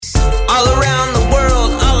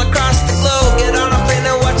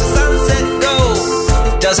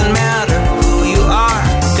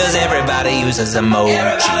uses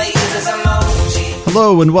emoji.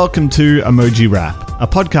 Hello and welcome to Emoji Rap, a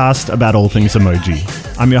podcast about all things emoji.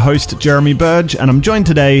 I'm your host, Jeremy Burge, and I'm joined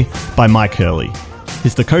today by Myke Hurley.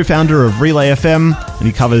 He's the co-founder of Relay FM, and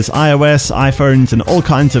he covers iOS, iPhones, and all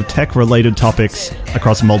kinds of tech-related topics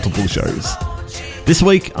across multiple shows. This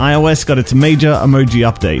week, iOS got its major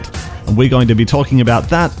emoji update, and we're going to be talking about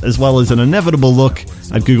that, as well as an inevitable look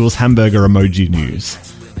at Google's hamburger emoji news.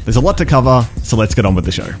 There's a lot to cover, so let's get on with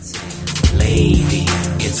the show. Lady,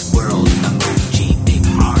 it's World Emoji Big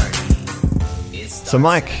Party. So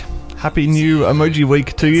Myke, happy new emoji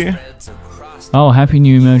week to you. Oh, happy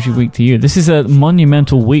new emoji week to you. This is a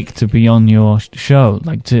monumental week to be on your show.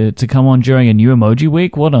 Like, to come on during a new emoji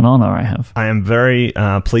week, what an honor I have. I am very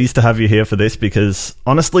pleased to have you here for this because,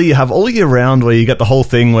 honestly, you have all year round where you get the whole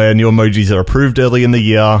thing where new emojis are approved early in the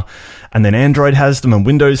year, and then Android has them and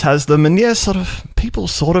Windows has them, and yeah, people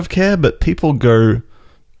sort of care, but people go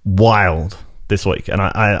wild this week. And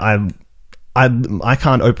I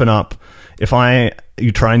can't open up,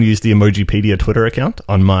 you try and use the Emojipedia Twitter account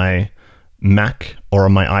on my Mac or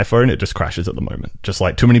on my iPhone, it just crashes at the moment. Just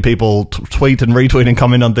like too many people tweet and retweet and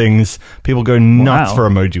comment on things. People go nuts for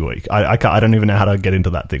Emoji Week. I don't even know how to get into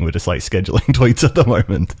that thing. We're just like scheduling tweets at the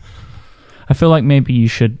moment. I feel like maybe you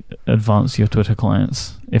should advance your Twitter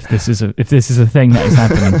clients if this is a thing that is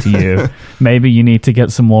happening to you. Maybe you need to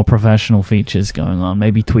get some more professional features going on.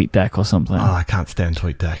 Maybe TweetDeck or something. Oh, I can't stand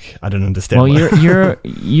TweetDeck. I don't understand. Well,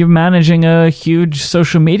 you're managing a huge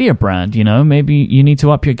social media brand. You know, maybe you need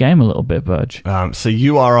to up your game a little bit, Burge. So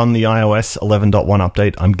you are on the iOS 11.1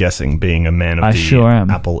 update. I'm guessing, being a man of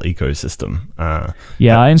Apple ecosystem.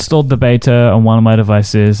 I installed the beta on one of my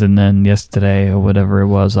devices, and then yesterday or whatever it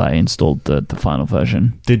was, I installed the final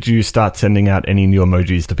version. Did you start sending out any new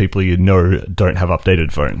emojis to people you know don't have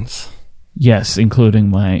updated phones? Yes, including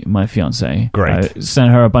my fiance. Great. I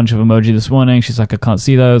sent her a bunch of emoji this morning. She's like, I can't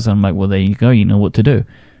see those. I'm like, well, there you go. You know what to do.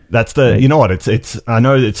 That's you know what, it's I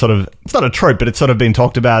know it's not a trope, but it's sort of been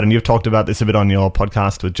talked about, and you've talked about this a bit on your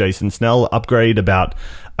podcast with Jason Snell, Upgrade, about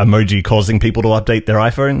emoji causing people to update their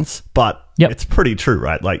iPhones. But It's pretty true,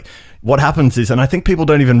 right? Like, what happens is, and I think people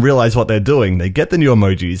don't even realize what they're doing, they get the new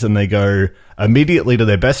emojis and they go immediately to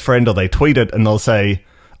their best friend, or they tweet it and they'll say,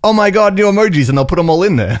 oh my god, new emojis, and they'll put them all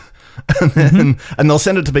in there. And then and they'll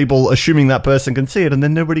send it to people assuming that person can see it, and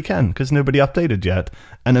then nobody can because nobody updated yet,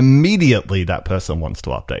 and immediately that person wants to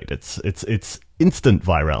update. It's instant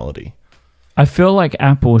virality. I feel like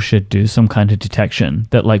Apple should do some kind of detection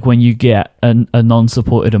that, like, when you get a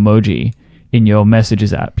non-supported emoji in your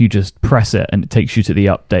Messages app, you just press it and it takes you to the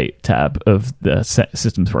update tab of the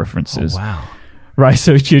system's preferences. Oh, wow. Right,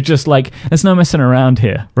 so you're just like, there's no messing around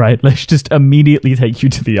here, right? Let's just immediately take you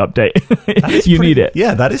to the update. Need it.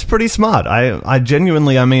 Yeah, that is pretty smart. I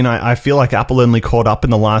genuinely, I feel like Apple only caught up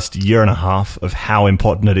in the last year and a half of how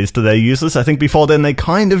important it is to their users. I think before then they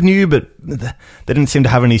kind of knew, but they didn't seem to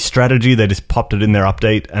have any strategy. They just popped it in their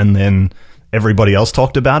update and then everybody else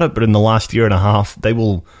talked about it. But in the last year and a half, they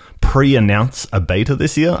will pre-announce a beta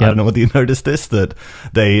this year. Yep. I don't know whether you noticed this, that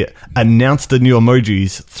they announced the new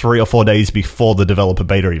emojis 3 or 4 days before the developer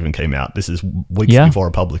beta even came out. This is weeks before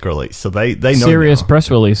a public release. So they know serious now.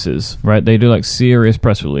 Press releases, right? They do like serious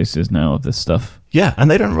press releases now of this stuff. Yeah,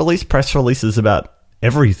 and they don't release press releases about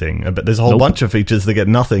everything. But there's a whole bunch of features that get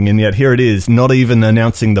nothing, and yet here it is, not even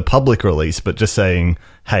announcing the public release, but just saying,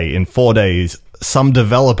 hey, in 4 days, some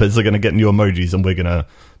developers are going to get new emojis and we're going to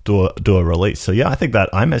do a release. So yeah, I think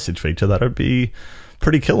that iMessage feature, that would be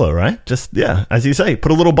pretty killer, right? Just, as you say,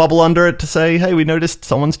 put a little bubble under it to say, hey, we noticed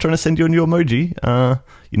someone's trying to send you a new emoji.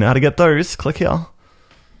 You know how to get those. Click here.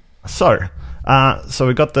 So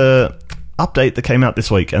we got the update that came out this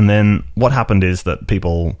week, and then what happened is that they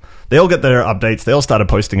all get their updates, they all started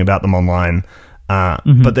posting about them online,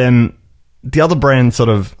 but then the other brands sort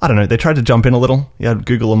of, I don't know, they tried to jump in a little. You had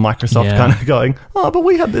Google and Microsoft kind of going, oh, but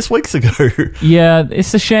we had this weeks ago. Yeah,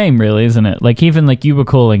 it's a shame, really, isn't it? Like, even like you were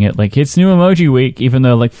calling it, like, it's new emoji week, even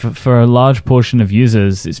though, like, for a large portion of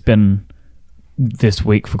users, it's been this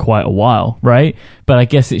week for quite a while, right? But I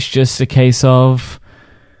guess it's just a case of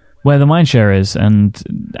where the mindshare is,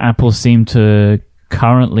 and Apple seem to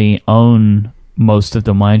currently own most of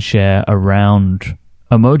the mindshare around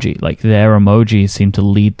emoji. Like, their emojis seem to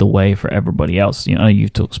lead the way for everybody else. You know,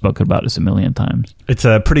 you've spoken about this a million times. It's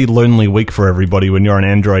a pretty lonely week for everybody when you're on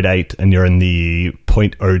Android 8 and you're in the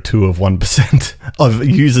 0.02 of 1% of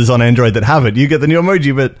users on Android that have it. You get the new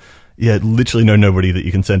emoji, but literally nobody that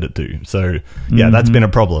you can send it to. So that's been a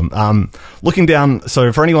problem. Looking down,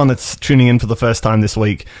 so for anyone that's tuning in for the first time this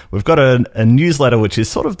week, we've got a newsletter which is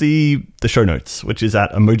sort of the show notes, which is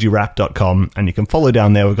at emojirap.com, and you can follow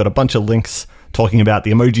down there. We've got a bunch of links talking about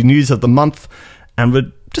the emoji news of the month, and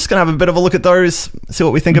we're just going to have a bit of a look at those, see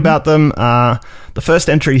what we think about them. The first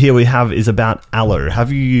entry here we have is about Allo.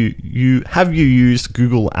 Have you used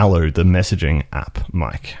Google Allo, the messaging app,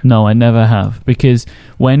 Myke? No, I never have, because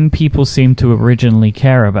when people seem to originally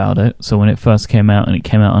care about it, so when it first came out and it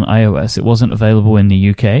came out on iOS, it wasn't available in the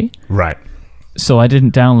UK. Right. So I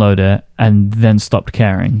didn't download it and then stopped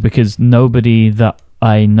caring, because nobody that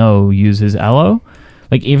I know uses Allo.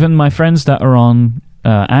 Like, even my friends that are on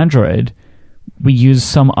Android, we use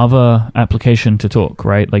some other application to talk,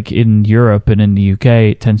 right? Like in Europe and in the UK,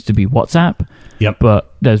 it tends to be WhatsApp. Yep.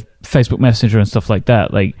 But there's Facebook Messenger and stuff like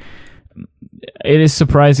that. Like, it is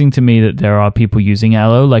surprising to me that there are people using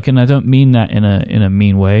Allo. Like, and I don't mean that in a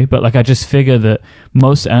mean way, but like, I just figure that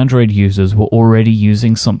most Android users were already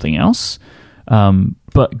using something else.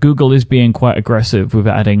 But Google is being quite aggressive with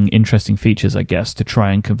adding interesting features, I guess, to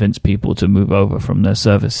try and convince people to move over from their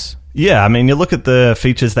service. Yeah, I mean, you look at the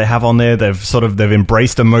features they have on there. They've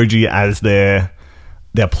embraced emoji as their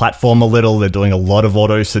platform a little. They're doing a lot of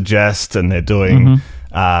auto suggest, and they're doing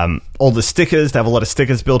all the stickers. They have a lot of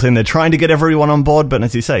stickers built in. They're trying to get everyone on board. But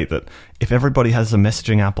as you say, that if everybody has a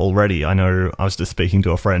messaging app already, I know I was just speaking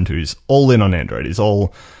to a friend who's all in on Android. He's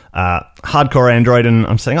all hardcore Android, and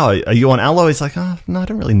I'm saying, "Oh, are you on Allo?" He's like, "Oh, no, I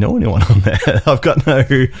don't really know anyone on there. I've got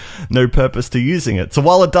no purpose to using it." So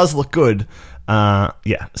while it does look good.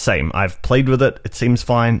 Yeah, same. I've played with it. It seems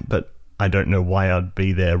fine, but I don't know why I'd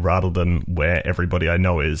be there rather than where everybody I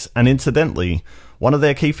know is. And incidentally, one of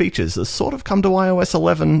their key features has sort of come to iOS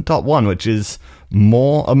 11.1, which is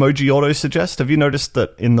more emoji auto-suggest. Have you noticed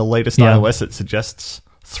that in the latest iOS it suggests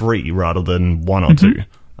 3 rather than 1 or 2?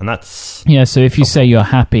 And that's... Yeah, so if you say you're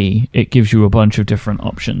happy, it gives you a bunch of different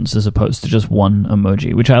options as opposed to just one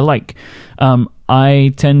emoji, which I like.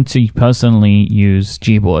 I tend to personally use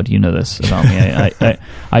Gboard. You know this about me.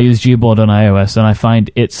 I use Gboard on iOS, and I find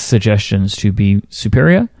its suggestions to be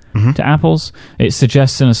superior to Apple's. It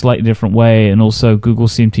suggests in a slightly different way, and also Google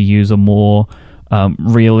seemed to use a more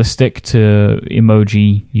realistic to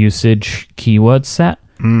emoji usage keyword set.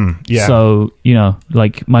 Yeah. So,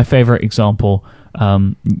 like my favorite example,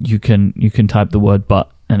 you can type the word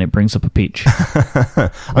 "but" and it brings up a peach.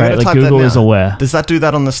 Right? Like, Google is aware. Does that do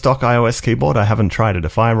that on the stock iOS keyboard? I haven't tried it.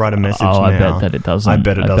 If I write a message now... I bet that it doesn't. I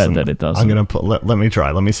bet it doesn't. Bet that it doesn't. I'm going to let me try.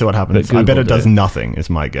 Let me see what happens. I bet it does nothing, is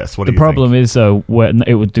my guess. What do you think? The problem is, though,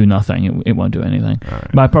 it would do nothing. It won't do anything.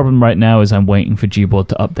 Right. My problem right now is I'm waiting for Gboard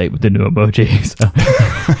to update with the new emoji.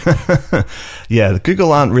 So. Yeah,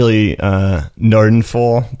 Google aren't really known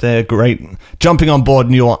for their great jumping on board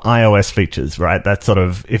new iOS features, right? That's sort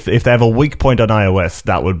of... If they have a weak point on iOS,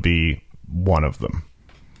 that would be one of them.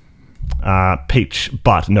 Peach,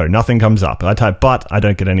 but no, nothing comes up. I type but, I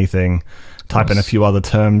don't get anything. Type in a few other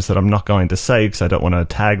terms that I'm not going to say because I don't want to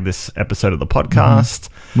tag this episode of the podcast.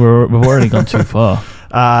 We've already gone too far.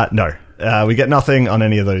 No, we get nothing on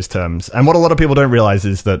any of those terms. And what a lot of people don't realize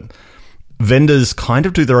is that vendors kind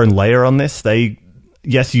of do their own layer on this.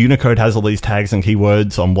 Yes, Unicode has all these tags and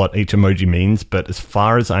keywords on what each emoji means, but as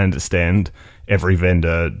far as I understand, every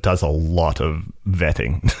vendor does a lot of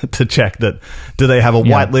vetting to check that do they have a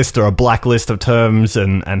white list or a black list of terms,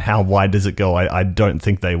 and how wide does it go. I don't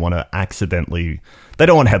think they want to accidentally... They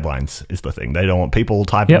don't want headlines, is the thing. They don't want people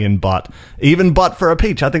typing in but. Even but for a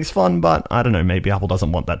peach, I think is fun, but I don't know, maybe Apple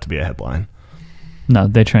doesn't want that to be a headline. No,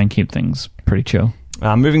 they try and keep things pretty chill.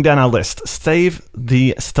 Moving down our list, save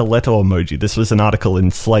the stiletto emoji. This was an article in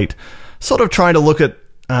Slate sort of trying to look at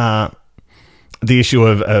the issue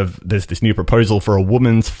of there's this new proposal for a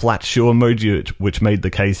woman's flat shoe emoji, which made the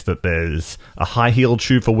case that there's a high-heeled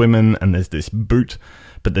shoe for women and there's this boot,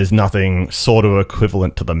 but there's nothing sort of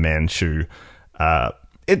equivalent to the man's shoe.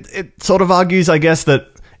 It sort of argues, I guess, that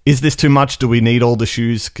is this too much? Do we need all the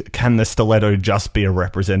shoes? Can the stiletto just be a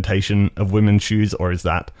representation of women's shoes, or is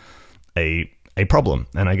that a problem?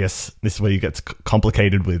 And I guess this is where it gets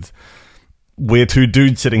complicated with we're two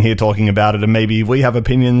dudes sitting here talking about it, and maybe we have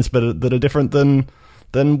opinions that are different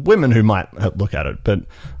than women who might look at it. But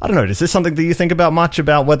I don't know, is this something that you think about much,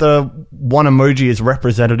 about whether one emoji is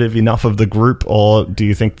representative enough of the group, or do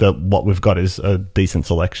you think that what we've got is a decent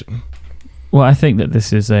selection? Well, I think that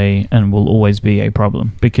this is and will always be a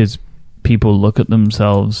problem, because people look at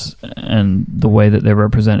themselves and the way that they're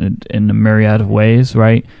represented in a myriad of ways,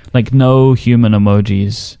 right? Like, no human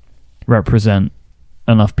emojis represent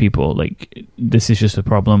enough people. Like, this is just a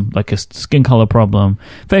problem, like a skin color problem,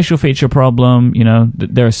 facial feature problem.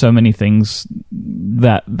 There are so many things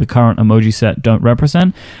that the current emoji set don't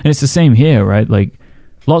represent, and it's the same here, right? Like,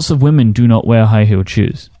 lots of women do not wear high-heeled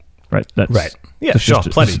shoes, right? That's right. Yeah, sure,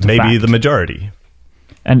 plenty. Maybe fact. The majority.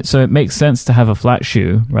 And so it makes sense to have a flat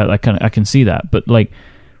shoe, right? I can see that, but like,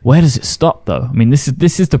 where does it stop though? I mean, this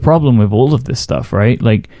is the problem with all of this stuff, right?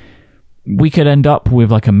 Like, we could end up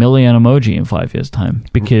with like 1 million emoji in 5 years' time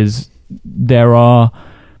because there are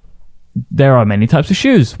many types of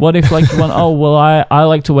shoes. What if like I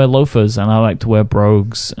like to wear loafers and I like to wear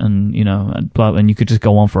brogues and and you could just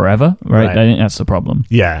go on forever, right? I think that's the problem.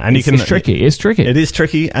 Yeah, and it's tricky. It's tricky. It is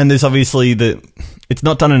tricky, and there's obviously it's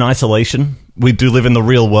not done in isolation. We do live in the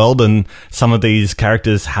real world, and some of these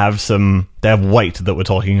characters have weight that we're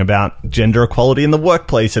talking about. Gender equality in the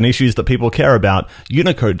workplace and issues that people care about.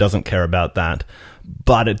 Unicode doesn't care about that,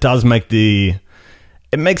 but it does make it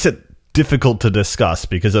difficult to discuss,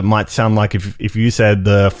 because it might sound like if you said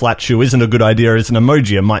the flat shoe isn't a good idea as an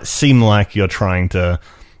emoji, it might seem like you're trying to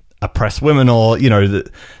oppress women, or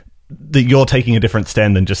that you're taking a different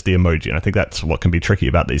stand than just the emoji. And I think that's what can be tricky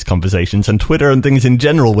about these conversations, and Twitter and things in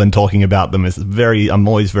general when talking about them I'm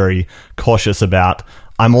always very cautious about.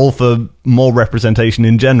 I'm all for more representation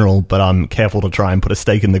in general, but I'm careful to try and put a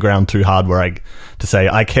stake in the ground too hard to say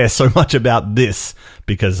I care so much about this,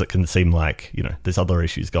 because it can seem like, there's other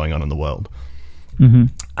issues going on in the world.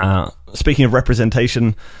 Mm-hmm. Speaking of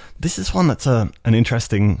representation, this is one that's an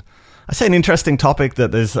interesting topic.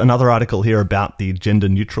 That there's another article here about the gender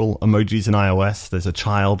neutral emojis in iOS. There's a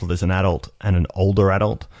child, there's an adult, and an older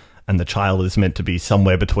adult, and the child is meant to be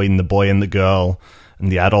somewhere between the boy and the girl,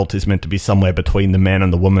 and the adult is meant to be somewhere between the man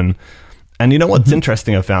and the woman. And you know what's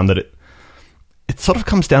interesting? I found that it sort of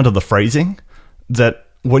comes down to the phrasing, that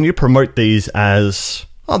when you promote these as,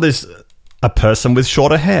 there's a person with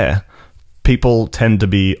shorter hair, people tend to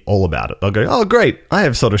be all about it. They'll go, oh, great, I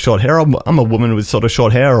have sort of short hair. I'm a woman with sort of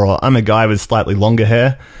short hair, or I'm a guy with slightly longer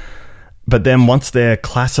hair. But then once they're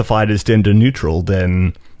classified as gender neutral,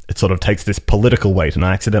 then it sort of takes this political weight. And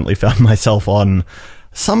I accidentally found myself on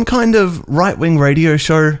some kind of right-wing radio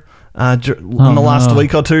show in the last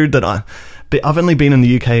week or two that I've only been in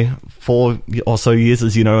the UK 4 or so years,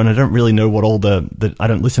 as you know, and I don't really know what all I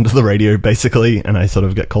don't listen to the radio, basically, and I sort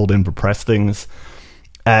of get called in for press things.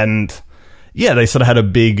 And yeah, they sort of had a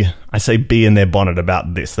big, I say, bee in their bonnet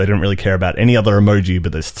about this. They didn't really care about any other emoji,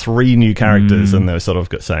 but there's 3 new characters, and they're sort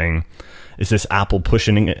of saying, is this Apple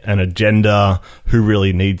pushing an agenda? Who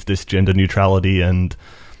really needs this gender neutrality? And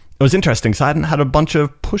it was interesting, so I hadn't had a bunch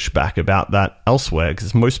of pushback about that elsewhere,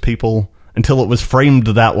 because most people, until it was framed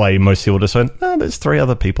that way, most people just went, there's 3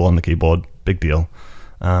 other people on the keyboard, big deal.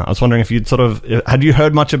 I was wondering if you'd have you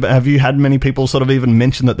heard much about, have you had many people sort of even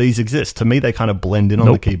mention that these exist? To me, they kind of blend in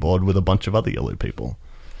on the keyboard with a bunch of other yellow people.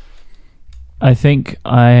 I think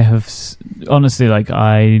I have, honestly,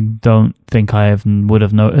 I don't think I would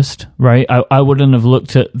have noticed, right? I wouldn't have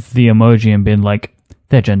looked at the emoji and been like,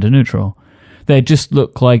 they're gender neutral. They just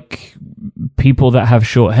look like people that have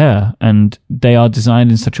short hair, and they are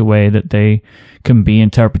designed in such a way that they can be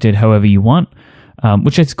interpreted however you want,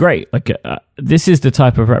 which is great. This is the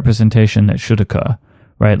type of representation that should occur,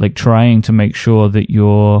 right? Like trying to make sure that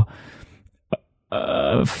you're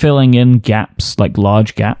filling in gaps, like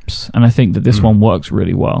large gaps. And I think that this one works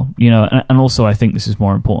really well, and also I think this is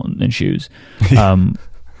more important than shoes.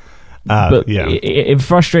 But yeah, it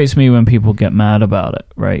frustrates me when people get mad about it,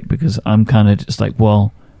 right? Because I'm kind of just like,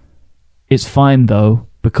 well, it's fine though,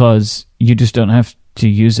 because you just don't have to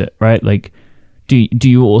use it, right? Like, do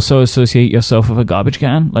you also associate yourself with a garbage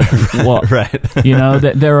can? Like what? Right.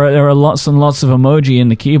 There are lots and lots of emoji in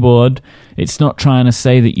the keyboard. It's not trying to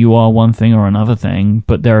say that you are one thing or another thing,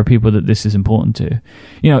 but there are people that this is important to.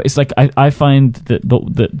 It's like I find that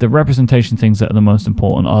the representation things that are the most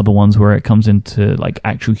important are the ones where it comes into like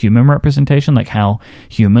actual human representation, like how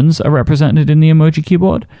humans are represented in the emoji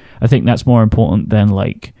keyboard. I think that's more important than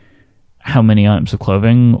like how many items of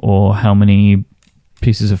clothing or how many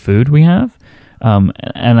pieces of food we have.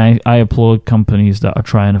 And I applaud companies that are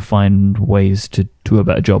trying to find ways to do a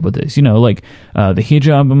better job with this. Like the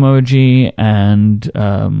hijab emoji and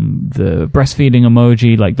the breastfeeding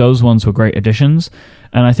emoji, like those ones were great additions.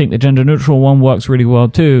 And I think the gender neutral one works really well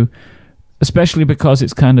too, especially because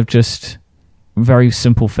it's kind of just very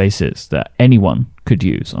simple faces that anyone could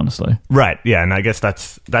use, honestly. Right, yeah, and I guess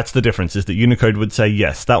that's the difference, is that Unicode would say,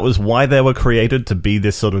 yes, that was why they were created, to be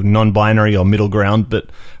this sort of non-binary or middle ground, but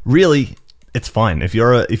really it's fine. If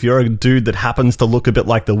you're a dude that happens to look a bit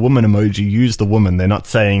like the woman emoji, use the woman. They're not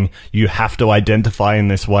saying you have to identify in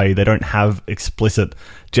this way. They don't have explicit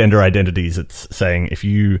gender identities. It's saying if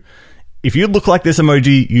you if you look like this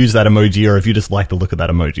emoji, use that emoji, or if you just like the look of that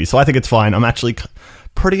emoji. So I think it's fine. I'm actually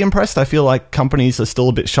pretty impressed. I feel like companies are still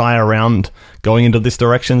a bit shy around going into this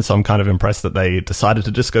direction, so I'm kind of impressed that they decided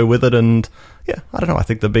to just go with it. And yeah, I don't know. I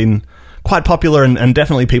think they've been quite popular, and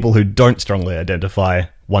definitely people who don't strongly identify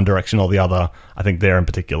one direction or the other, I think they're in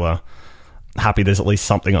particular happy there's at least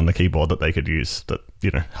something on the keyboard that they could use that,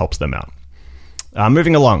 you know, helps them out.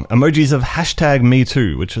 Moving along, emojis of hashtag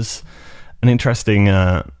 #MeToo, which is an interesting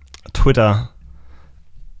Twitter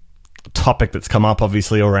topic that's come up,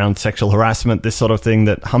 obviously, around sexual harassment, this sort of thing,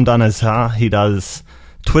 that Hamdan Azhar, he does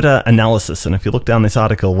Twitter analysis. And if you look down this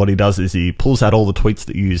article, what he does is he pulls out all the tweets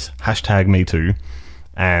that use hashtag #MeToo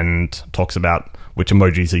and talks about which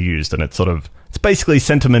emojis are used. And it's basically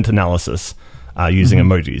sentiment analysis using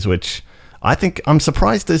emojis, which I think I'm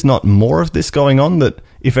surprised there's not more of this going on. That,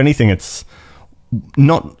 if anything, it's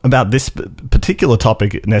not about this particular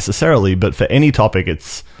topic necessarily, but for any topic,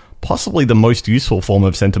 it's possibly the most useful form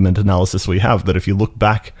of sentiment analysis we have. That if you look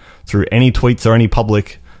back through any tweets or any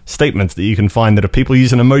public statements that you can find that if people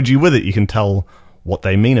use an emoji with it, you can tell what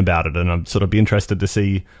they mean about it. And I'd sort of be interested to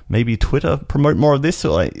see maybe Twitter promote more of this. Or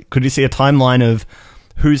like, could you see a timeline of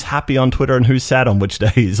who's happy on Twitter and who's sad on which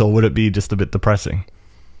days, or would it be just a bit depressing?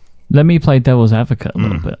 Let me play devil's advocate a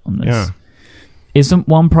little bit on this. Yeah. Isn't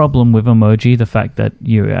one problem with emoji the fact that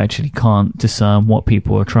you actually can't discern what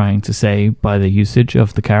people are trying to say by the usage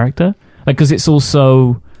of the character? Like, because it's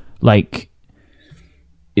also, like,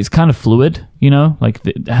 it's kind of fluid, you know? Like,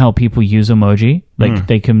 how people use emoji. Like,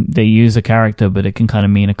 they use a character, but it can kind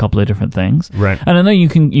of mean a couple of different things. Right. And I know you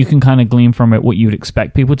can kind of glean from it what you would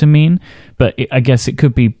expect people to mean, but I guess it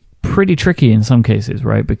could be pretty tricky in some cases,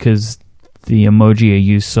 right? Because the emoji are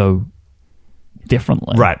used so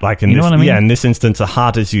differently. Right, like in what I mean? Yeah, in this instance, a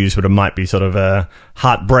heart is used, but it might be sort of a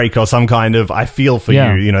heartbreak or some kind of, I feel for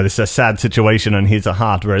you, you know, this is a sad situation and here's a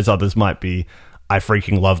heart, whereas others might be, I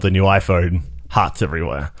freaking love the new iPhone, hearts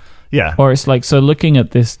everywhere. Yeah. Or it's like, so looking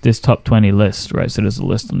at this top 20 list, right, so there's a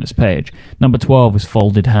list on this page. Number 12 is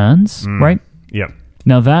folded hands, right? Yeah.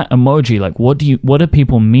 Now that emoji, like, what do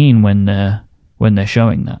people mean when they're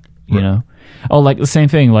showing that, you know? Oh, like the same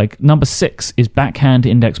thing, like number 6 is backhand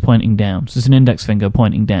index pointing down. So it's an index finger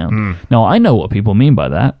pointing down. Now, I know what people mean by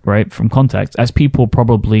that, right, from context, as people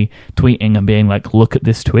probably tweeting and being like, look at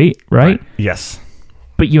this tweet, right? Yes.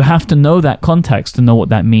 But you have to know that context to know what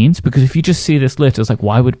that means, because if you just see this list, it's like,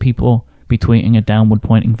 why would people be tweeting a downward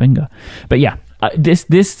pointing finger? But yeah, this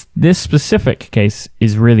specific case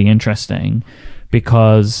is really interesting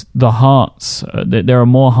because the hearts, there are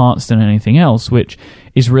more hearts than anything else, which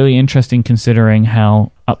is really interesting considering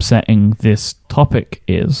how upsetting this topic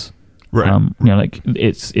is. Right. You know, like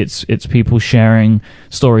it's people sharing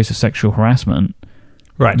stories of sexual harassment.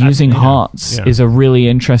 Right. Using hearts is a really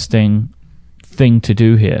interesting thing to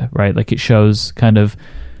do here, right? Like, it shows kind of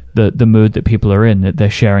the mood that people are in, that they're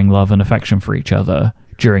sharing love and affection for each other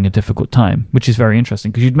during a difficult time, which is very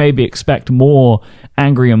interesting because you'd maybe expect more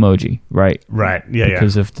angry emoji, right? Right. Yeah.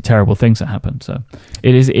 Because of the terrible things that happen. So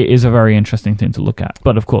it is a very interesting thing to look at.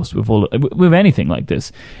 But of course, with anything like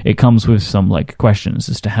this, it comes with some like questions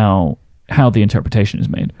as to how the interpretation is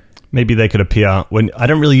made. Maybe they could appear when I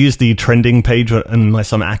don't really use the trending page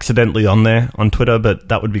unless I'm accidentally on there on Twitter, but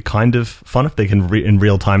that would be kind of fun if they can in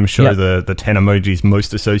real time show the 10 emojis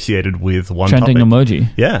most associated with one trending topic. Emoji.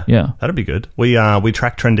 Yeah, that'd be good. We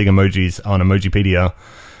track trending emojis on Emojipedia.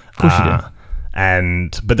 Of course you do.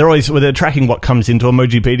 But they're tracking what comes into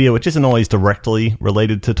Emojipedia, which isn't always directly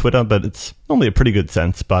related to Twitter, but it's normally a pretty good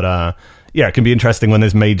sense. But it can be interesting when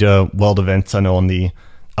there's major world events. I know on the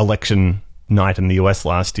election night in the US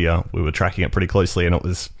last year, we were tracking it pretty closely, and it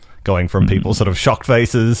was going from people sort of shocked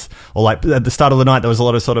faces, or like at the start of the night there was a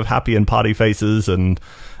lot of sort of happy and party faces, and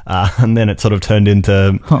then it sort of turned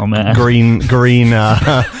into green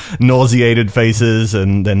nauseated faces,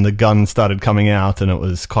 and then the gun started coming out, and it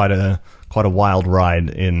was quite a wild ride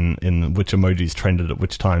in which emojis trended at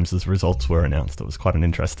which times as results were announced. It was quite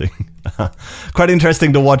interesting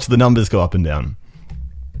to watch the numbers go up and down.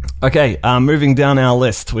 Okay, moving down our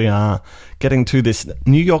list, we are getting to this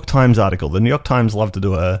New York Times article. The New York Times love to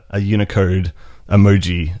do a Unicode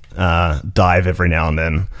emoji dive every now and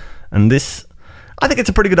then. And this, I think it's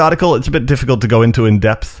a pretty good article. It's a bit difficult to go into in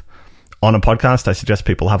depth on a podcast. I suggest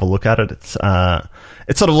people have a look at it. It's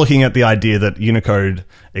sort of looking at the idea that Unicode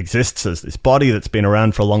exists as this body that's been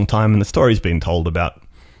around for a long time, and the story's been told about,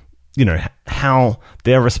 you know, how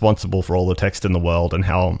they're responsible for all the text in the world, and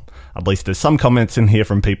how, at least there's some comments in here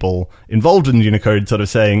from people involved in Unicode sort of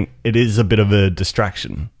saying it is a bit of a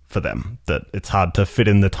distraction for them, that it's hard to fit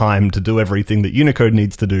in the time to do everything that Unicode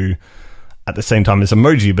needs to do at the same time as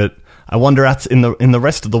emoji. But I wonder in the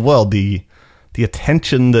rest of the world, the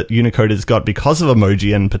attention that Unicode has got because of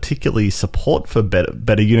emoji and particularly support for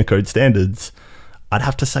better Unicode standards, I'd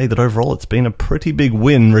have to say that overall it's been a pretty big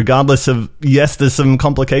win, regardless of, yes, there's some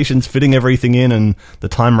complications fitting everything in and the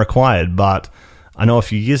time required, but I know a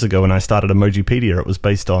few years ago when I started Emojipedia, it was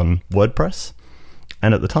based on WordPress,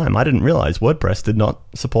 and at the time I didn't realize WordPress did not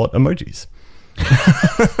support emojis.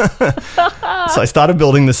 So I started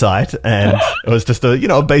building the site, and it was just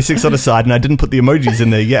a basic sort of site, and I didn't put the emojis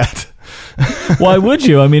in there yet. Why would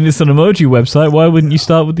you? I mean, it's an emoji website. Why wouldn't you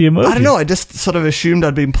start with the emoji? I don't know. I just sort of assumed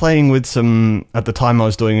I'd been playing with some... At the time, I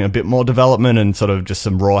was doing a bit more development and sort of just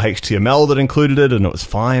some raw HTML that included it, and it was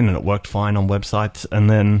fine, and it worked fine on websites. And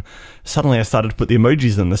then suddenly I started to put the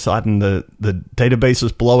emojis in the site, and the database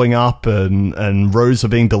was blowing up, and rows were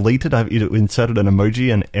being deleted. I inserted an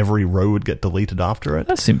emoji, and every row would get deleted after it.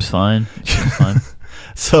 That seems fine.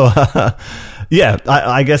 So,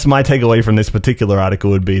 I guess my takeaway from this particular article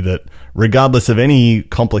would be that regardless of any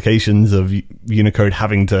complications of Unicode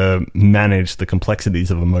having to manage the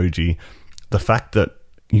complexities of emoji, the fact that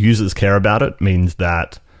users care about it means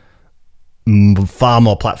that far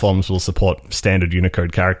more platforms will support standard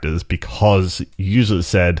Unicode characters because users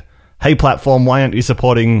said, hey, platform, why aren't you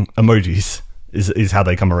supporting emojis? Is how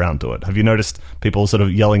they come around to it. Have you noticed people sort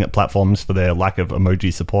of yelling at platforms for their lack of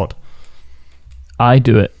emoji support? I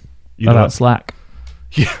do it about Slack.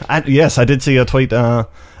 Yeah, yes, I did see a tweet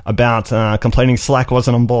about complaining Slack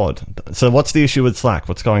wasn't on board. So what's the issue with Slack?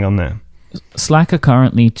 What's going on there? Slack are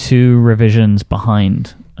currently 2 revisions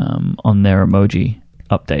behind on their emoji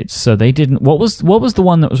updates. So they didn't... What was the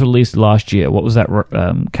one that was released last year? What was that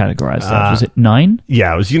categorized as? Was it 9?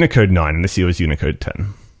 Yeah, it was Unicode 9, and this year was Unicode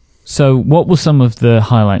 10. So what were some of the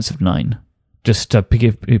highlights of 9? Just to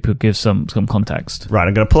give people some context. Right,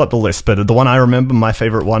 I'm going to pull up the list, but the one I remember, my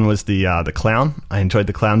favorite one was the clown. I enjoyed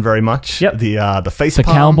the clown very much. Yep. The face the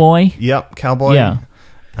palm. Cowboy. Yep, cowboy.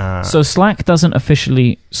 Yeah. So Slack doesn't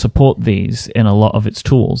officially support these in a lot of its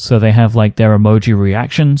tools. So they have like their emoji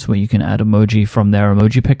reactions where you can add emoji from their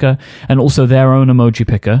emoji picker, and also their own emoji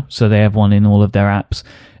picker. So they have one in all of their apps.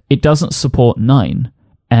 It doesn't support 9,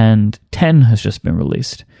 and 10 has just been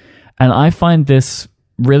released. And I find this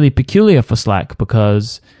really peculiar for Slack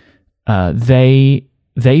because they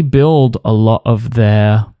build a lot of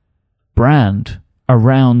their brand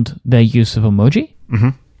around their use of emoji. Mm-hmm.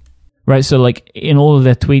 Right? So like in all of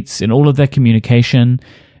their tweets, in all of their communication,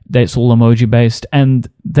 it's all emoji based, and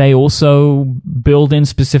they also build in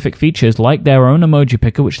specific features like their own emoji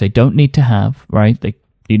picker, which they don't need to have, right?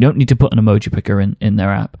 You don't need to put an emoji picker in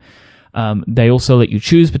their app. They also let you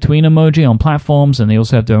choose between emoji on platforms, and they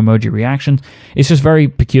also have their emoji reactions. It's just very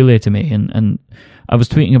peculiar to me, and I was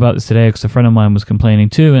tweeting about this today because a friend of mine was complaining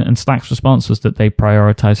too, and Slack's response was that they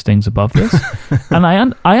prioritize things above this. And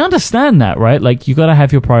I understand that, right? Like, you got to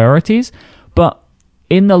have your priorities, but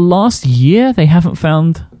in the last year, they haven't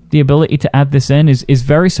found the ability to add this in is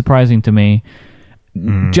very surprising to me.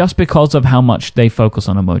 Just because of how much they focus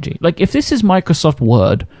on emoji. Like, if this is Microsoft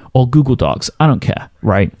Word or Google Docs, I don't care,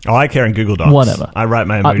 right? Oh, I care in Google Docs. Whatever. I write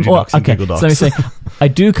my emoji docs in Google Docs. So let me say, I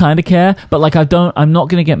do kind of care, but like I'm not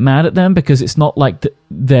going to get mad at them because it's not like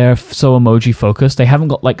they're so emoji focused. They haven't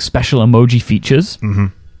got like special emoji features,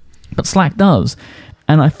 but Slack does.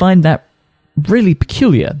 And I find that really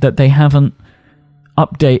peculiar that they haven't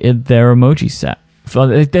updated their emoji set.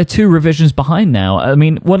 They're 2 revisions behind now. I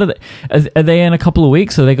mean, what are they? Are they in a couple of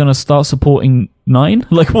weeks? Are they going to start supporting 9?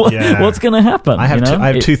 Like, what's going to happen? I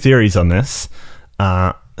have 2 theories on this.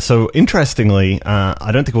 So interestingly,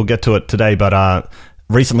 I don't think we'll get to it today, but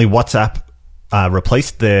recently WhatsApp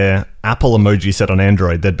replaced their Apple emoji set on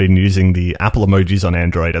Android. They'd been using the Apple emojis on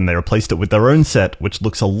Android, and they replaced it with their own set, which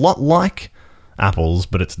looks a lot like Apple's,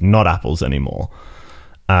 but it's not Apple's anymore.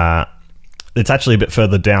 It's actually a bit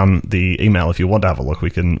further down the email. If you want to have a look, we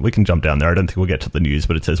can jump down there. I don't think we'll get to the news,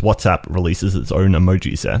 but it says WhatsApp releases its own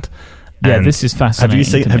emoji set. Yeah, and this is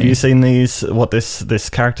fascinating. Have you seen these? What this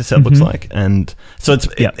character set looks like? And so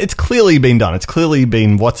it's clearly been done. It's clearly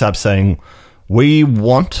been WhatsApp saying, we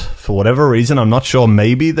want, for whatever reason, I'm not sure,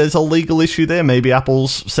 maybe there's a legal issue there. Maybe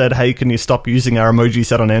Apple's said, hey, can you stop using our emoji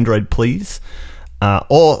set on Android, please?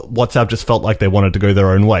 Or WhatsApp just felt like they wanted to go their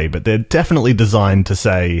own way. But they're definitely designed to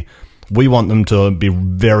say, we want them to be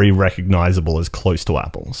very recognizable as close to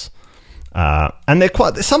Apple's. And they're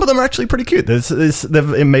some of them are actually pretty cute.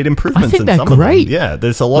 They've made improvements. I think in they're some great. Of them. Yeah,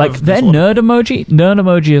 there's a lot like their nerd emoji. Nerd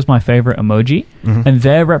emoji is my favorite emoji, and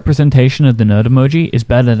their representation of the nerd emoji is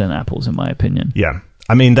better than Apple's, in my opinion. Yeah,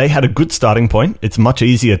 I mean, they had a good starting point. It's much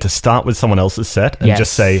easier to start with someone else's set and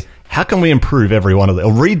just say, how can we improve every one of them,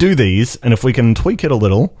 or redo these, and if we can tweak it a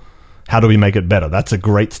little, how do we make it better? That's a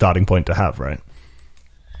great starting point to have, right?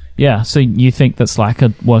 Yeah, so you think that Slack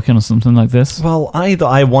are working on something like this? Well,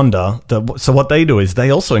 I wonder. So what they do is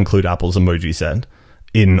they also include Apple's emoji set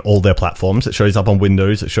in all their platforms. It shows up on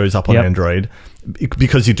Windows. It shows up on Android,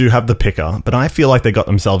 because you do have the picker. But I feel like they got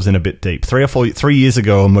themselves in a bit deep. 3 years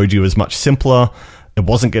ago, emoji was much simpler. It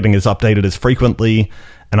wasn't getting as updated as frequently.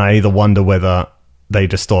 And I either wonder whether they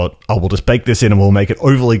just thought, oh, we'll just bake this in and we'll make it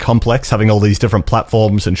overly complex, having all these different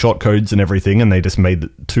platforms and shortcodes and everything, and they just made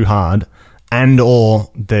it too hard. And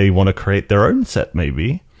or they want to create their own set,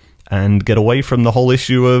 maybe, and get away from the whole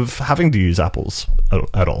issue of having to use Apple's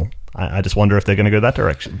at all. I just wonder if they're going to go that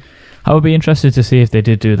direction. I would be interested to see if they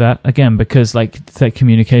did do that. Again, because like the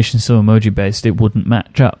communication so emoji-based, it wouldn't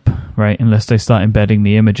match up, right? Unless they start embedding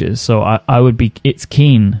the images. So I'm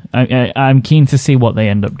keen to see what they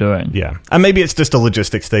end up doing. Yeah. And maybe it's just a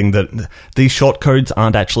logistics thing that these shortcodes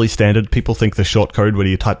aren't actually standard. People think the shortcode, where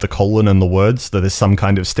you type the colon and the words, that is some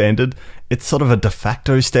kind of standard. It's sort of a de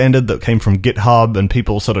facto standard that came from GitHub and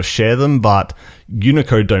people sort of share them, but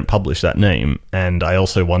Unicode don't publish that name. And I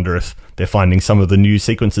also wonder if they're finding some of the new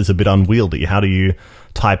sequences a bit unwieldy. How do you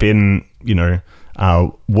type in,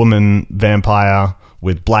 woman vampire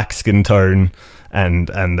with black skin tone and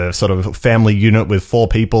the sort of family unit with 4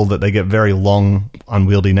 people, that they get very long,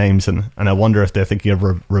 unwieldy names. And I wonder if they're thinking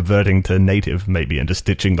of reverting to native, maybe, and just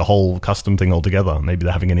ditching the whole custom thing altogether. Maybe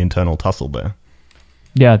they're having an internal tussle there.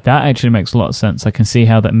 Yeah, that actually makes a lot of sense. I can see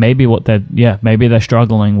how that maybe they're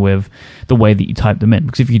struggling with the way that you type them in.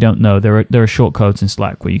 Because if you don't know, there are shortcodes in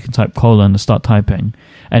Slack where you can type colon and start typing,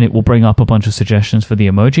 and it will bring up a bunch of suggestions for the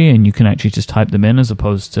emoji, and you can actually just type them in as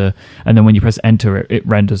opposed to, and then when you press enter, it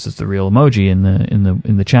renders as the real emoji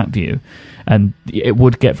in the chat view, and it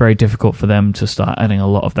would get very difficult for them to start adding a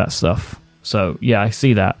lot of that stuff. So yeah, I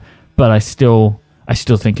see that, but I still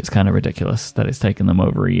think it's kind of ridiculous that it's taken them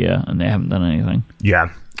over a year and they haven't done anything.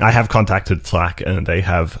 Yeah, I have contacted Slack and they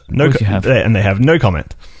have no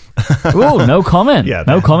comment. Oh, no comment. Yeah,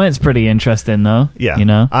 no comment's pretty interesting though. Yeah,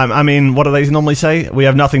 I mean, what do they normally say? We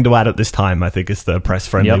have nothing to add at this time, I think is the press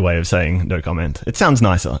friendly way of saying no comment. It sounds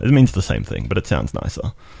nicer. It means the same thing, but it sounds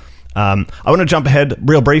nicer. I want to jump ahead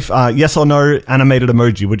real brief. Yes or no animated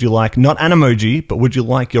emoji? Would you like, not Animoji, but would you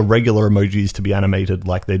like your regular emojis to be animated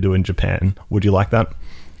like they do in Japan? Would you like that?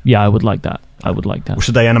 Yeah, I would like that.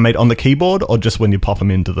 Should they animate on the keyboard or just when you pop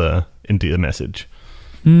them into your message?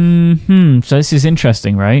 So this is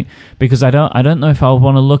interesting, right? Because I don't know if I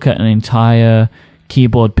want to look at an entire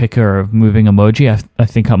keyboard picker of moving emoji. I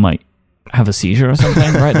think I might have a seizure or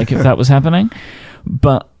something, right? Like if that was happening.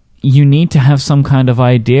 But you need to have some kind of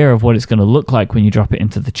idea of what it's going to look like when you drop it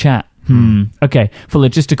into the chat. Okay, for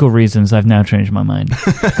logistical reasons, I've now changed my mind.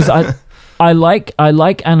 Because I like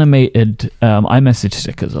animated iMessage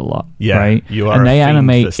stickers a lot. Yeah, right? You are, and they a fiend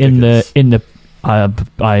animate for stickers. in the.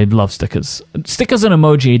 I love stickers. Stickers and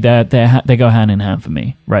emoji, they go hand in hand for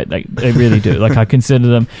me, right? They really do. Like I consider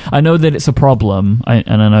them. I know that it's a problem,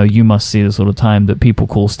 and I know you must see this all the time, that people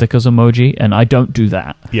call stickers emoji, and I don't do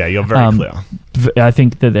that. Yeah, you're very clear. I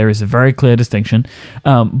think that there is a very clear distinction,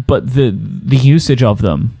 but the usage of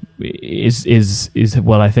them is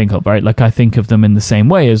what I think of, right? Like I think of them in the same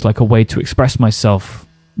way as like a way to express myself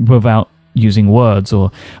without using words, or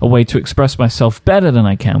a way to express myself better than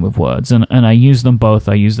I can with words, and I use them both.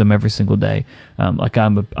 I use them every single day. Like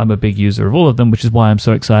I'm a big user of all of them, which is why I'm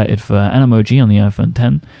so excited for Animoji on the iPhone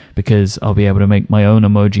 10, because I'll be able to make my own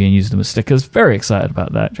emoji and use them as stickers. Very excited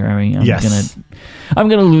about that, Jeremy. I'm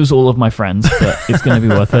gonna lose all of my friends, but it's gonna be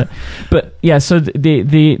worth it. But yeah, so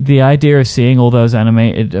the idea of seeing all those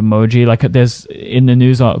animated emoji, like there's in the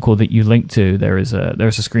news article that you linked to, there's a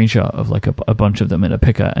screenshot of like a bunch of them in a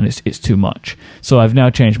picker, and it's too much. So I've now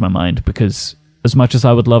changed my mind, because as much as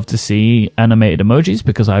I would love to see animated emojis,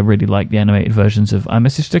 because I really like the animated versions of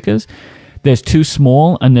iMessage stickers, there's too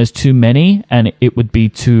small and there's too many, and it would be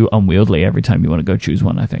too unwieldy every time you want to go choose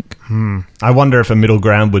one, I think. I wonder if a middle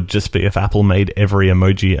ground would just be if Apple made every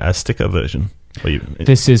emoji a sticker version.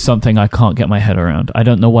 This is something I can't get my head around. I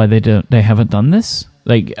don't know why they haven't done this.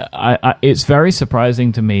 Like, it's very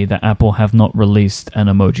surprising to me that Apple have not released an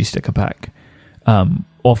emoji sticker pack,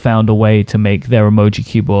 or found a way to make their emoji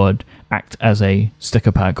keyboard act as a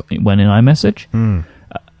sticker pack when in iMessage.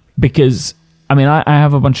 Because, I mean, I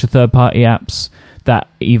have a bunch of third-party apps that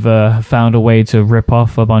either have found a way to rip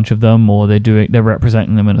off a bunch of them, or they're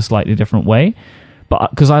representing them in a slightly different way.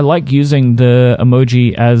 But because I like using the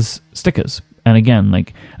emoji as stickers. And again,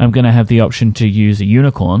 like, I'm going to have the option to use a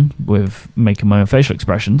unicorn with making my own facial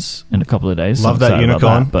expressions in a couple of days. Love that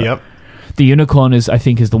unicorn. Yep. The unicorn I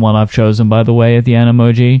think is the one I've chosen, by the way, at the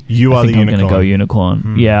Emoji. You are the unicorn. I'm going to go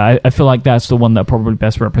unicorn. Yeah, I feel like that's the one that probably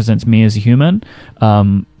best represents me as a human.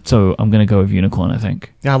 So I'm going to go with unicorn, I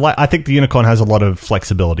think. Yeah, I think the unicorn has a lot of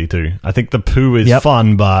flexibility too. I think the poo is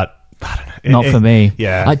fun, but I don't know. Not for me.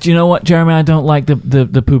 Yeah. Do you know what, Jeremy? I don't like the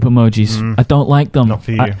poop emojis. I don't like them. Not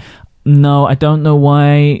for you. No, I don't know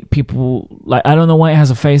why people I don't know why it has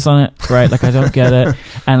a face on it, right? Like I don't get it,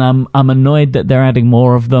 and I'm annoyed that they're adding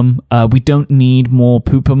more of them. We don't need more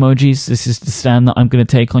poop emojis. This is the stand that I'm going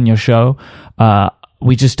to take on your show.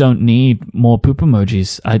 We just don't need more poop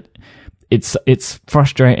emojis. It's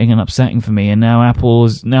frustrating and upsetting for me. And now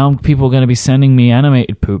people are going to be sending me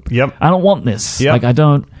animated poop. Yep. I don't want this. Yep.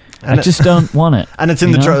 I just don't want it. And it's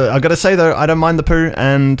in the I've got to say though, I don't mind the poo,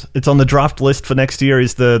 and it's on the draft list for next year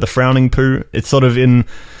is the frowning poo. It's sort of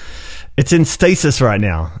it's in stasis right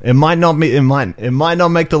now. It might not make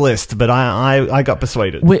the list, but I got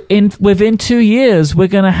persuaded. Within 2 years, we're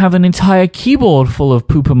going to have an entire keyboard full of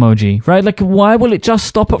poop emoji, right? Like, why will it just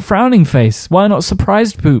stop at frowning face? Why not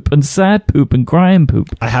surprised poop and sad poop and crying poop?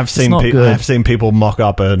 I have seen people mock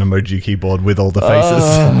up an emoji keyboard with all the faces,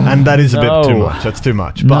 and that is a bit too much. That's too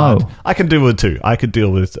much. But I can deal with two. I could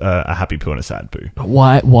deal with a happy poo and a sad poo. But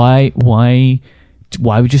why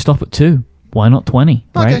would you stop at 2? Why not 20,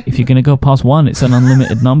 right? Okay. If you're going to go past 1, it's an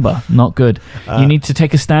unlimited number. Not good. You need to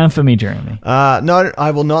take a stand for me, Jeremy. No,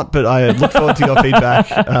 I will not, but I look forward to your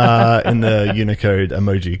feedback in the Unicode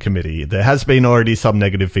emoji committee. There has been already some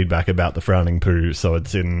negative feedback about the frowning poo, so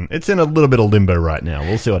it's in a little bit of limbo right now.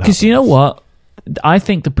 We'll see what happens. Because you know what? I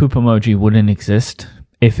think the poop emoji wouldn't exist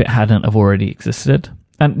if it hadn't have already existed.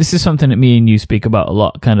 And this is something that me and you speak about a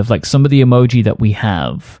lot, kind of like some of the emoji that we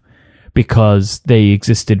have because they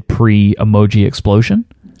existed pre-emoji explosion.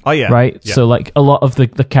 Oh, yeah. Right? Yeah. So, like, a lot of the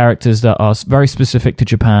characters that are very specific to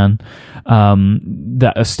Japan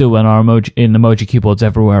that are still in emoji keyboards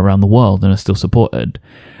everywhere around the world and are still supported.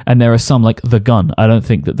 And there are some, like the gun. I don't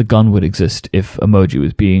think that the gun would exist if emoji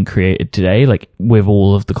was being created today, like, with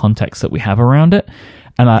all of the context that we have around it.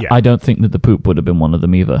 And I don't think that the poop would have been one of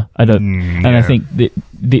them either. I don't, and I think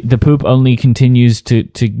the poop only continues to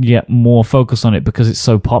get more focus on it because it's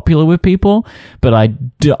so popular with people. But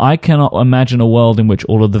I cannot imagine a world in which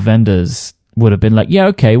all of the vendors would have been like, yeah,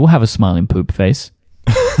 okay, we'll have a smiling poop face.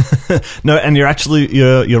 No, and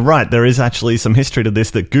you're right. There is actually some history to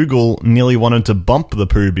this, that Google nearly wanted to bump the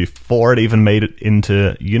poo before it even made it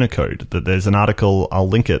into Unicode. That there's an article, I'll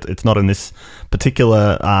link it. It's not in this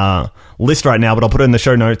particular list right now, but I'll put it in the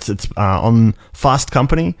show notes. It's on Fast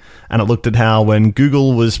Company, and it looked at how when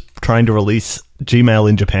Google was trying to release Gmail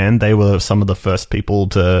in Japan, they were some of the first people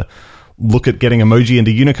to look at getting emoji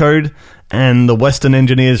into Unicode, and the Western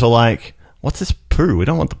engineers were like, what's this poo? We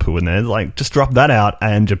don't want the poo in there. Like, just drop that out.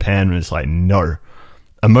 And Japan was like, no.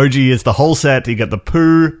 Emoji is the whole set. You get the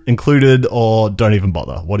poo included, or don't even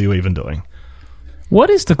bother. What are you even doing? What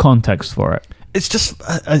is the context for it? It's just,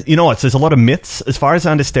 you know what, there's a lot of myths. As far as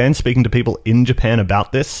I understand, speaking to people in Japan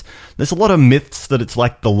about this, there's a lot of myths that it's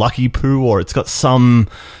like the lucky poo, or it's got some,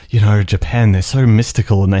 Japan, they're so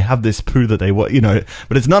mystical and they have this poo that they, but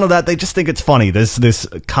it's none of that. They just think it's funny. There's this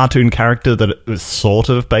cartoon character that it was sort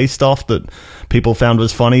of based off that people found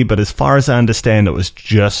was funny, but as far as I understand, it was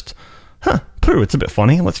just, poo, it's a bit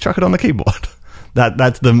funny. Let's chuck it on the keyboard.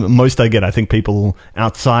 That's the most I get. I think people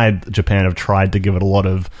outside Japan have tried to give it a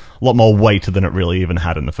lot more weight than it really even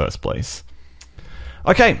had in the first place.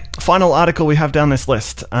 Okay, final article we have down this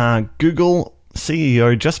list. Google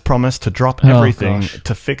CEO just promised to drop everything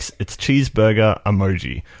to fix its cheeseburger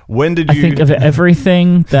emoji. When did you... I think of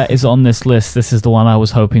everything that is on this list, this is the one I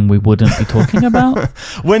was hoping we wouldn't be talking about.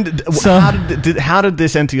 How did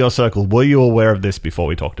this enter your circle? Were you aware of this before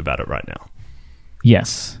we talked about it right now?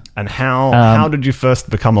 Yes. And how did you first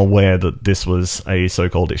become aware that this was a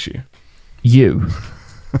so-called issue? You.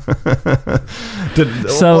 What did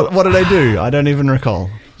I do? I don't even recall.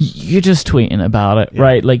 You're just tweeting about it,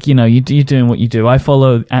 right? Like, you're doing what you do. I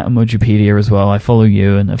follow at Emojipedia as well. I follow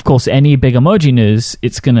you. And, of course, any big emoji news,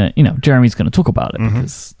 it's going to, Jeremy's going to talk about it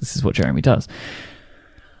because this is what Jeremy does.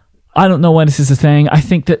 I don't know why this is a thing. I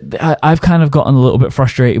think that I've kind of gotten a little bit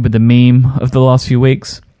frustrated with the meme of the last few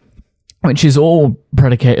weeks, which is all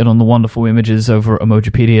predicated on the wonderful images over at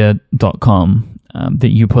emojipedia.com that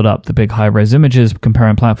you put up, the big high-res images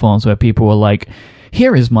comparing platforms where people were like,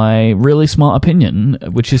 here is my really smart opinion,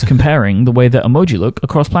 which is comparing the way that emoji look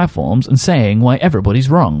across platforms and saying why everybody's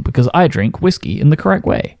wrong because I drink whiskey in the correct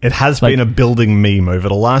way. It has been a building meme over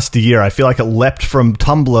the last year. I feel like it leapt from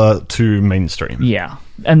Tumblr to mainstream. Yeah.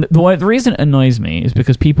 And the reason it annoys me is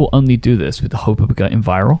because people only do this with the hope of getting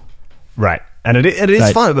viral. Right. And it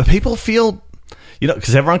is fun, but people feel...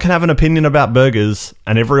 because everyone can have an opinion about burgers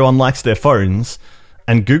and everyone likes their phones,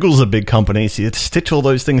 and Google's a big company, so you stitch all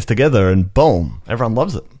those things together and boom, everyone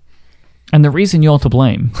loves it. And the reason you're to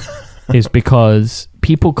blame is because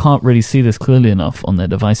people can't really see this clearly enough on their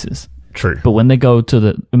devices. True. But when they go to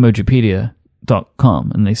the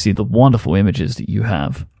emojipedia.com and they see the wonderful images that you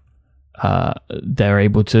have, they're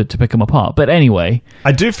able to pick them apart. But anyway,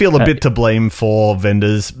 I do feel a bit to blame for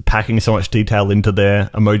vendors packing so much detail into their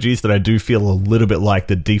emojis that I do feel a little bit like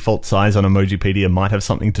the default size on Emojipedia might have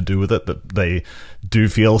something to do with it, that they do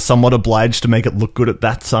feel somewhat obliged to make it look good at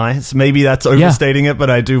that size. Maybe that's overstating it,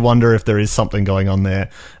 but I do wonder if there is something going on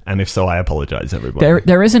there, and if so, I apologize, everybody.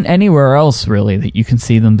 There isn't anywhere else really that you can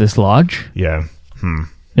see them this large. Yeah.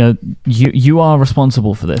 You are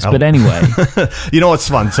responsible for this, but anyway. You know what's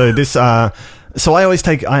fun? So this,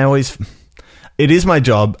 it is my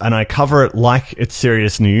job, and I cover it like it's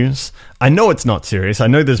serious news. I know it's not serious. I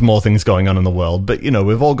know there's more things going on in the world, but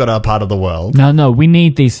we've all got our part of the world. No, we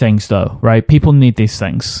need these things though, right? People need these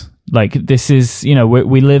things. Like, this is,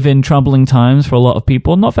 we live in troubling times for a lot of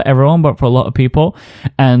people. Not for everyone, but for a lot of people.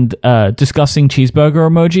 And discussing cheeseburger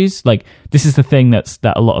emojis, like, this is the thing that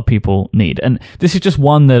a lot of people need. And this is just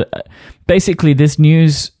one that, basically, this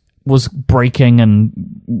news was breaking and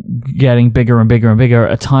getting bigger and bigger and bigger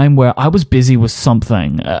at a time where I was busy with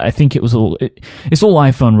something. I think it's all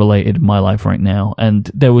iPhone related in my life right now. And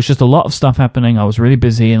there was just a lot of stuff happening. I was really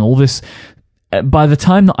busy, and all this. By the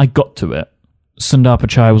time that I got to it, Sundar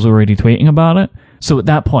Pichai was already tweeting about it. So at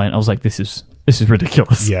that point, I was like, this is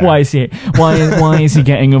ridiculous. Yeah. Why is he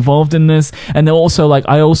getting involved in this? And then also,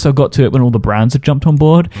 I also got to it when all the brands had jumped on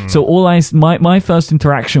board. So my first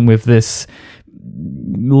interaction with this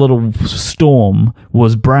little storm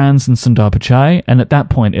was brands and Sundar Pichai, and at that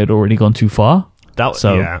point, it had already gone too far.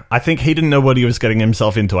 Yeah, I think he didn't know what he was getting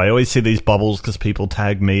himself into. I always see these bubbles because people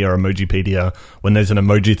tag me or Emojipedia when there's an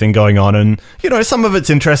emoji thing going on, and some of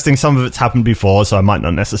it's interesting, some of it's happened before, so I might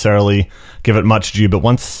not necessarily give it much due. But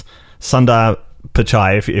once Sundar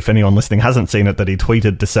Pichai, if anyone listening hasn't seen it, that he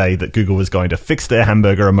tweeted to say that Google was going to fix their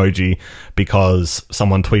hamburger emoji because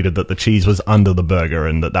someone tweeted that the cheese was under the burger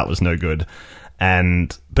and that was no good.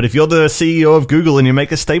 But if you're the CEO of Google and you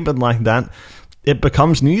make a statement like that, it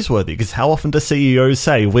becomes newsworthy, because how often do CEOs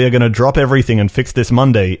say, we're going to drop everything and fix this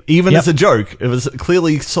Monday, even as a joke? It was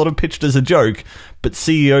clearly sort of pitched as a joke, but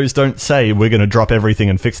CEOs don't say, we're going to drop everything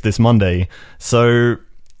and fix this Monday. So,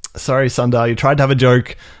 sorry, Sundar, you tried to have a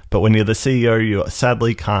joke, but when you're the CEO, you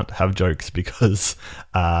sadly can't have jokes, because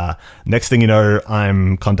next thing you know,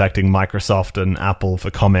 I'm contacting Microsoft and Apple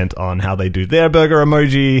for comment on how they do their burger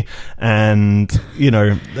emoji, and,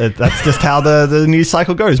 that's just how the news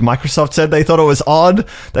cycle goes. Microsoft said they thought it was odd.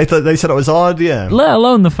 They said it was odd, yeah. Let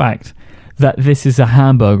alone the fact that this is a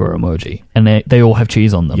hamburger emoji, and they all have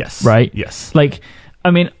cheese on them, yes, right? Yes.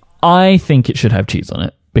 I think it should have cheese on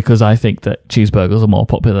it, because I think that cheeseburgers are more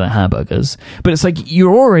popular than hamburgers. But it's like,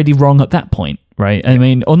 you're already wrong at that point, right? I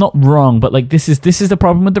mean, or not wrong, but this is the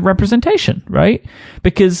problem with the representation, right?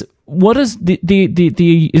 Because what is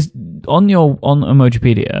is on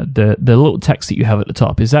Emojipedia, the little text that you have at the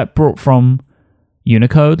top, is that brought from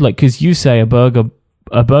Unicode? Because you say a burger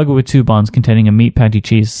with 2 buns containing a meat patty,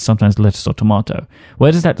 cheese, sometimes lettuce or tomato.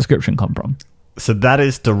 Where does that description come from? So that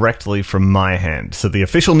is directly from my hand. So the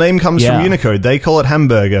official name comes from Unicode. They call it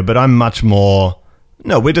hamburger, but I'm much more...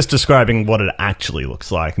 No, we're just describing what it actually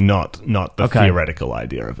looks like, not the theoretical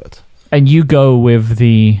idea of it. And you go with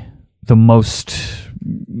the most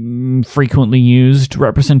frequently used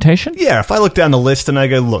representation? Yeah, if I look down the list and I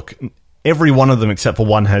go, look, every one of them except for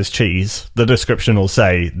one has cheese, the description will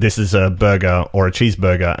say this is a burger or a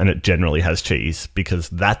cheeseburger, and it generally has cheese, because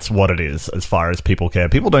that's what it is as far as people care.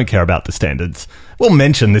 People don't care about the standards. We'll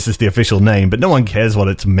mention this is the official name, but no one cares what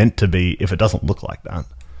it's meant to be if it doesn't look like that.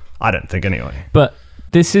 I don't think anyway. But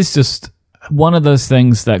this is just one of those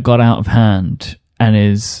things that got out of hand and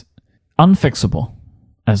is unfixable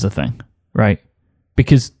as a thing, right?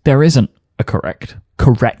 Because there isn't a correct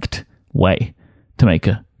way to make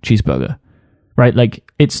a cheeseburger, right?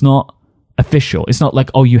 It's not official. It's not like,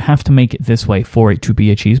 oh, you have to make it this way for it to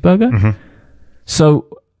be a cheeseburger. Mm-hmm. So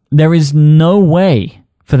there is no way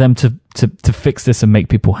for them to fix this and make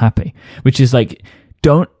people happy, which is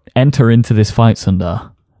don't enter into this fight,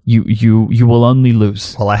 Sundar. You will only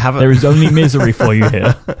lose. Well, I haven't. There is only misery for you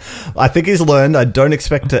here. I think he's learned. I don't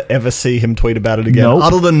expect to ever see him tweet about it again. Nope.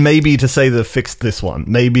 Other than maybe to say they fixed this one.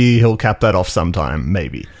 Maybe he'll cap that off sometime.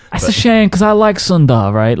 Maybe. That's a shame, because I like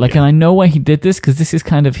Sundar, right? And I know why he did this, because this is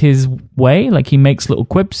kind of his way. He makes little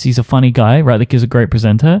quips. He's a funny guy, right? He's a great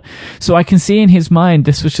presenter. So I can see in his mind,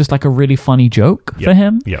 this was just a really funny joke for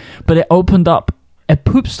him. Yep. But it opened up a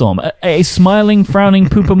poop storm, a smiling, frowning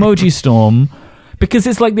poop emoji storm. Because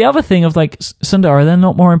it's like the other thing of like, Sundar, are there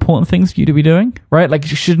not more important things for you to be doing? Right? Like,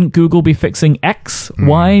 shouldn't Google be fixing X,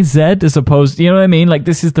 Y, Z as opposed to, you know what I mean? Like,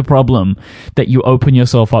 this is the problem that you open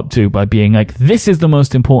yourself up to by being like, this is the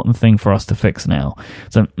most important thing for us to fix now.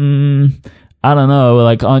 So, I don't know,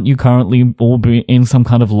 like, aren't you currently all be in some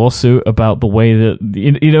kind of lawsuit about the way that,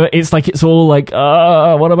 you know, it's like, it's all like,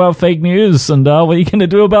 what about fake news? Sundar, what are you going to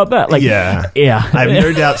do about that? Like, yeah. I have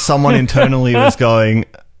no doubt someone internally was going,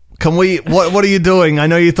 can we, what are you doing? I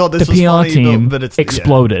know you thought this the was PR funny, team but it's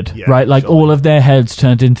exploded, yeah, right? Like surely. all of their heads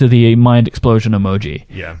turned into the mind explosion emoji.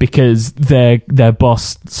 Yeah. Because their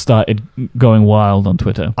boss started going wild on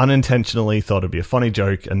Twitter. Unintentionally thought it'd be a funny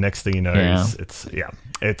joke, and next thing you know, Yeah.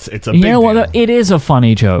 it's a big You know what? deal. It is a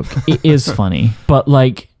funny joke. It is funny, but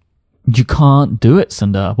like, you can't do it,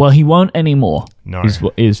 Sundar. Well, he won't anymore. No.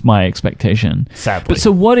 is my expectation. Sadly. But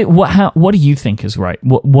so what do you think is right?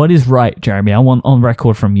 What is right, Jeremy? I want on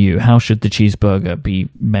record from you. How should the cheeseburger be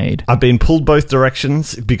made? I've been pulled both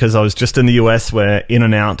directions because I was just in the US where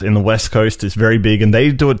In-N-Out in the West Coast is very big, and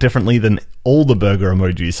they do it differently than all the burger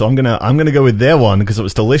emojis. So I'm gonna go with their one because it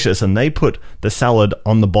was delicious, and they put the salad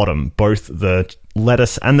on the bottom, both the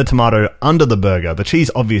lettuce and the tomato under the burger. The cheese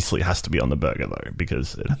obviously has to be on the burger though,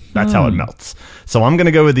 because that's how it melts. So I'm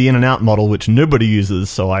gonna go with the In-N-Out model, which nobody uses.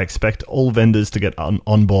 So I expect all vendors to get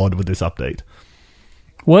on board with this update.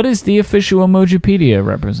 What is the official Emojipedia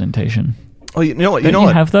representation? Oh, you know what? Don't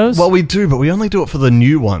you have those? Well, we do, but we only do it for the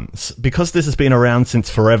new ones. Because this has been around since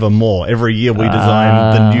forevermore. Every year we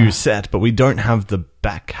design the new set, but we don't have the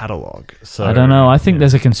back catalogue. So I don't know. I think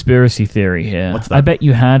there's a conspiracy theory here. What's that? I bet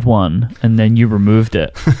you had one and then you removed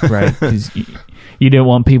it, right? Because you didn't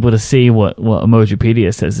want people to see what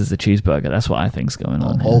Emojipedia says is a cheeseburger. That's what I think's going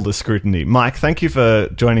on all here. the scrutiny. Myke, thank you for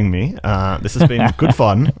joining me. This has been good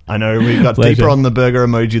fun. I know we got Pleasure. deeper on the burger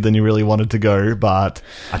emoji than you really wanted to go, but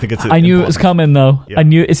I think it's I knew it was coming, though. Yeah. I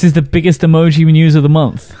knew this is the biggest emoji news of the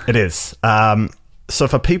month. It is. So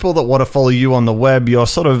for people that want to follow you on the web, you're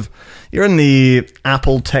in the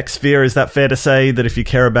Apple tech sphere. Is that fair to say that if you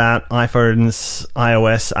care about iPhones,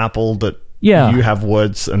 iOS, Apple, that Yeah. you have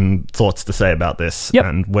words and thoughts to say about this? Yep.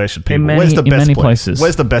 And where should people? In where's the many best place? places.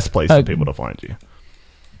 Where's the best place for people to find you?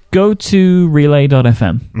 Go to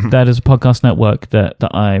relay.fm. That is a podcast network that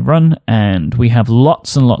I run, and we have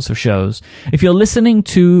lots and lots of shows. If you're listening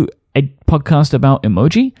to a podcast about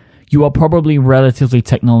emoji, you are probably relatively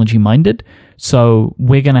technology minded. So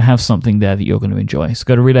we're going to have something there that you're going to enjoy. So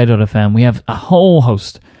go to relay.fm. We have a whole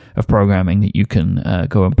host of programming that you can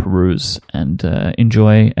go and peruse and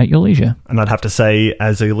enjoy at your leisure. And I'd have to say,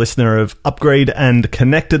 as a listener of Upgrade and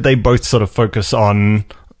Connected, they both sort of focus on...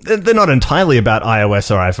 They're not entirely about iOS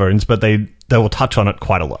or iPhones, but they will touch on it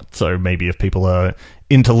quite a lot. So maybe if people are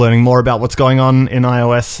into learning more about what's going on in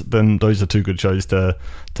iOS, then those are two good shows to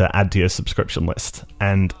add to your subscription list.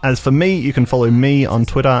 And as for me, you can follow me on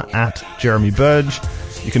Twitter at Jeremy Burge.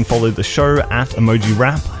 You can follow the show at Emoji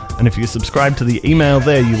Rap. And if you subscribe to the email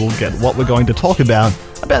there, you will get what we're going to talk about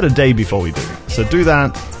a day before we do. So do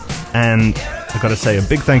that. And I've got to say a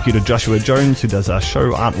big thank you to Joshua Jones, who does our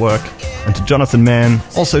show artwork, and to Jonathan Mann,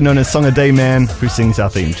 also known as Song a Day Man, who sings our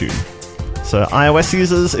theme tune. So iOS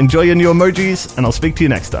users, enjoy your new emojis, and I'll speak to you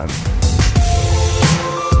next time.